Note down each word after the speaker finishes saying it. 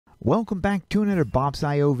Welcome back to another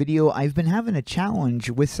Bops.io video. I've been having a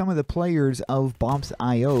challenge with some of the players of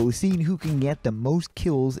Bops.io, seeing who can get the most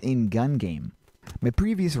kills in gun game. My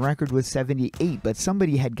previous record was 78, but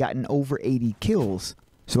somebody had gotten over 80 kills.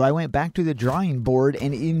 So I went back to the drawing board,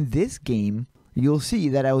 and in this game, you'll see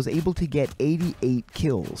that I was able to get 88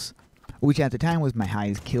 kills, which at the time was my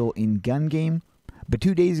highest kill in gun game. But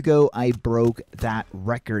 2 days ago, I broke that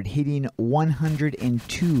record, hitting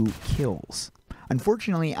 102 kills.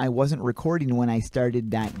 Unfortunately, I wasn't recording when I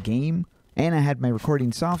started that game, and I had my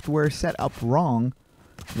recording software set up wrong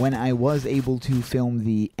when I was able to film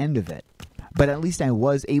the end of it. But at least I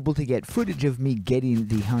was able to get footage of me getting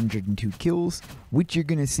the 102 kills, which you're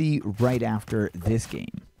going to see right after this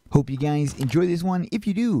game. Hope you guys enjoy this one. If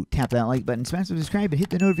you do, tap that like button, smash the subscribe, and hit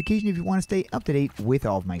the notification if you want to stay up to date with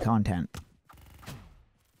all of my content.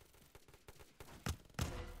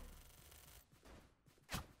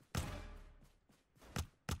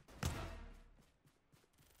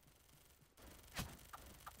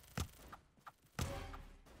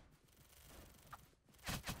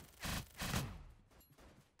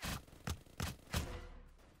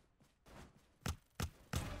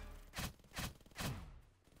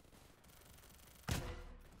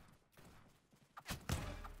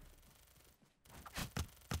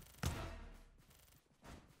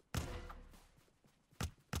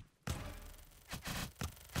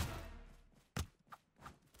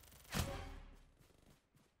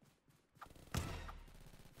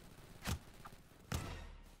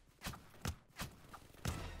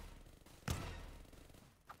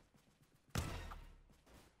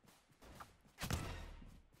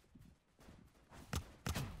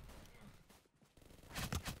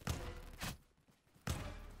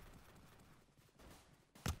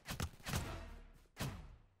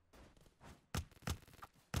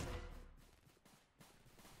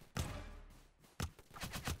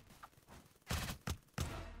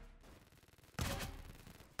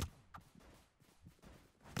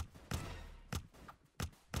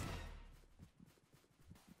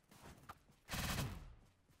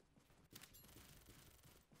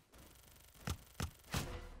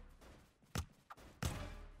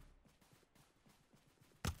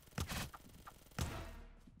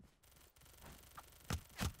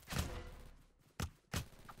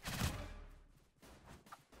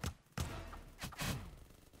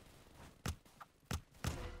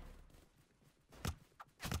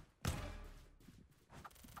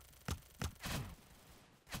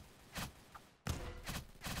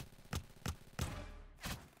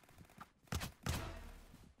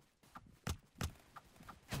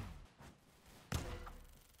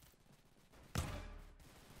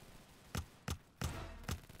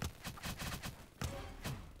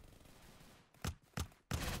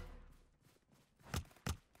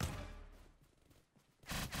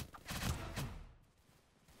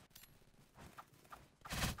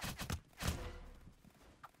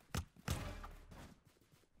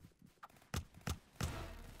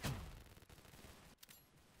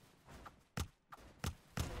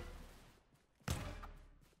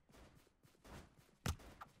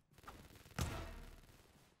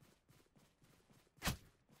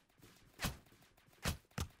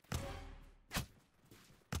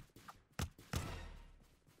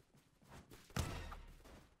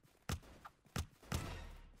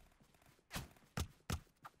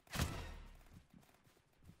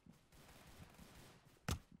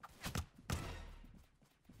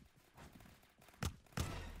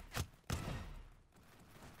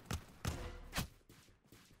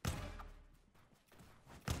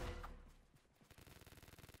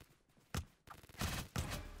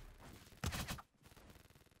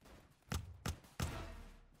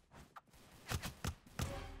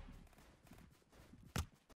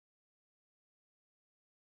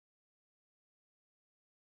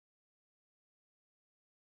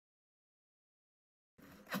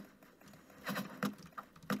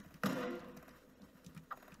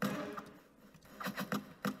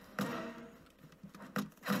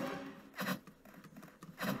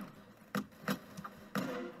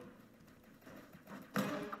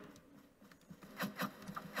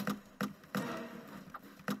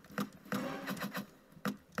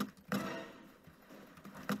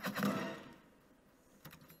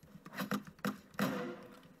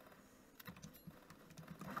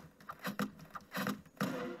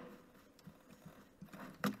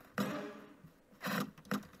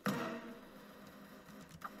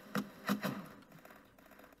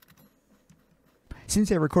 Since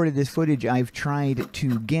I recorded this footage, I've tried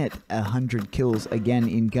to get 100 kills again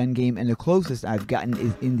in gun game, and the closest I've gotten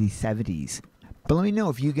is in the 70s. But let me know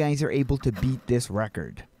if you guys are able to beat this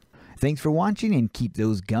record. Thanks for watching and keep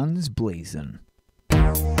those guns blazing.